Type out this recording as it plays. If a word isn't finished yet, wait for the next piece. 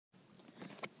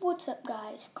What's up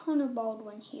guys, Connor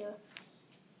Baldwin here,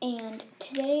 and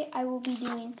today I will be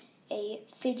doing a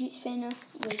fidget spinner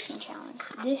racing challenge.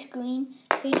 This green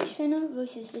fidget spinner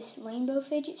versus this rainbow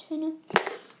fidget spinner,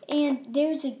 and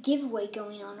there's a giveaway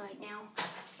going on right now.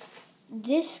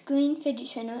 This green fidget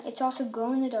spinner, it's also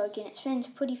glow in the dark and it spins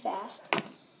pretty fast.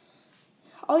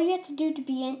 All you have to do to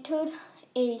be entered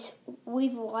is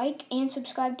leave a like and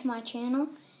subscribe to my channel,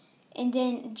 and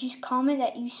then just comment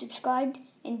that you subscribed,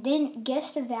 and then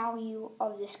guess the value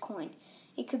of this coin.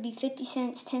 It could be 50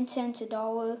 cents, 10 cents,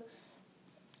 $1,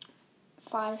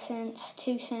 5 cents,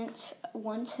 2 cents,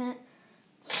 1 cent.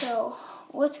 So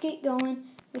let's get going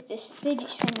with this fidget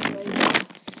spinner race.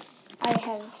 I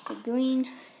have the green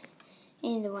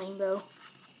and the rainbow.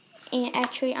 And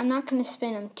actually, I'm not going to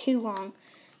spin them too long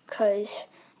because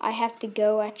I have to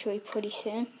go actually pretty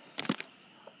soon.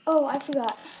 Oh, I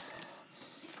forgot.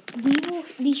 We will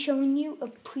be showing you a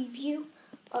preview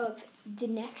of the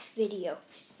next video.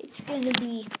 It's going to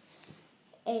be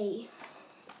a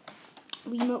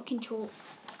remote control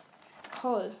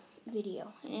car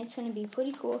video, and it's going to be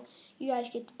pretty cool. You guys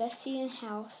get the best seat in the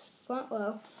house, front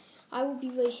row. I will be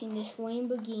racing this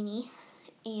Lamborghini,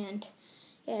 and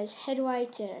it has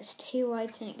headlights, it has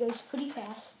taillights, and it goes pretty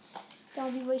fast. Then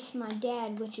I'll be racing my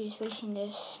dad, which is racing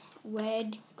this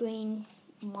red, green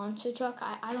monster truck.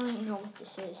 I don't even know what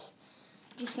this is.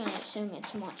 I'm just going to assume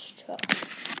it's a monster truck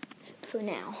for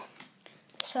now.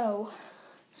 So,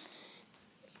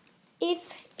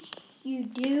 if you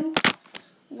do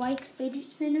like fidget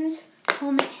spinners,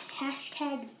 comment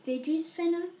 #fidget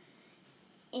spinner,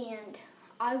 and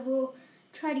I will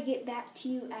try to get back to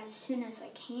you as soon as I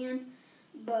can.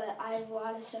 But I have a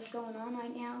lot of stuff going on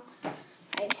right now.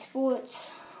 I have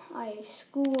sports, I have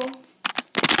school,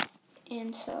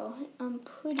 and so I'm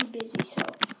pretty busy, so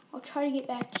I'll try to get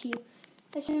back to you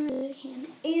as soon as I can.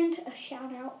 And a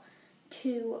shout out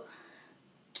to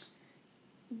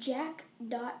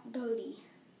Jack.Doty,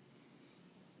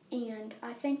 and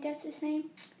I think that's his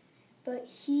name, but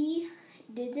he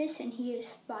did this and he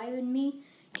inspired me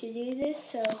to do this,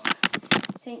 so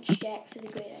thanks Jack for the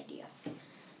great idea.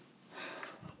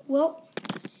 Well,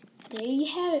 there you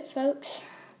have it folks.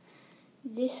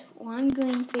 This lime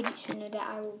green fidget spinner that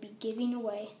I will be giving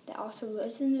away, that also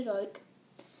glows in the dark,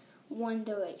 won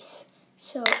the race.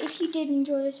 So if you did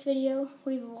enjoy this video,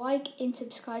 leave a like and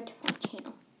subscribe to my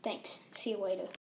channel. Thanks. See you later.